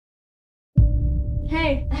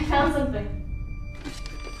Hey, I found something.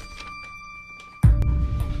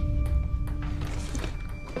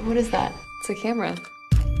 What is that? It's a camera.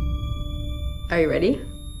 Are you ready?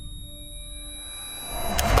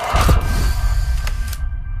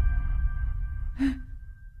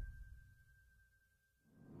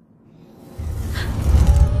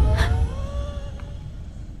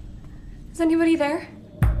 Is anybody there?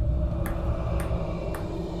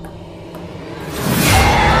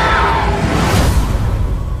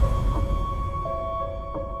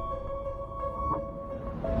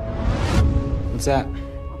 What's that?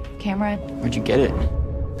 Camera. Where'd you get it?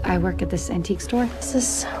 I work at this antique store. This is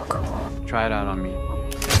so cool. Try it out on me.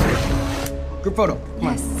 Group photo. Come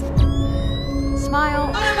Yes.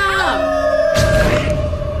 Smile.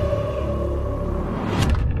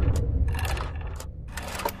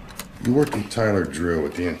 You worked with Tyler Drew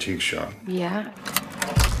at the antique shop. Yeah.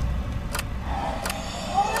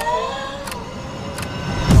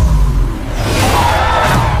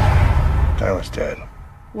 Tyler's dead.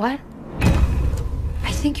 What?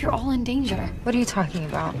 I think you're all in danger. What are you talking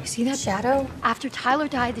about? You see that Shadow? After Tyler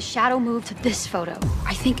died, the shadow moved to this photo.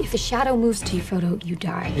 I think if the shadow moves to your photo, you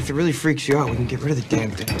die. If it really freaks you out, we can get rid of the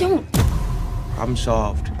damn thing. Don't. Problem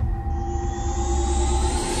solved.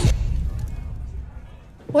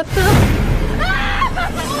 What the?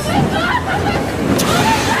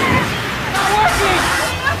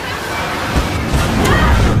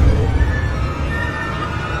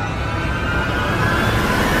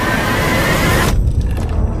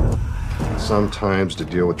 Sometimes to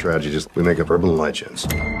deal with tragedies, we make up urban legends.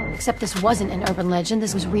 Except this wasn't an urban legend,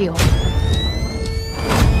 this was real.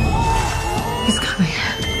 He's coming.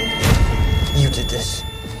 You did this.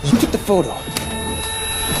 You took the photo.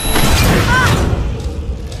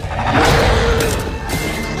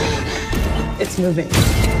 It's moving.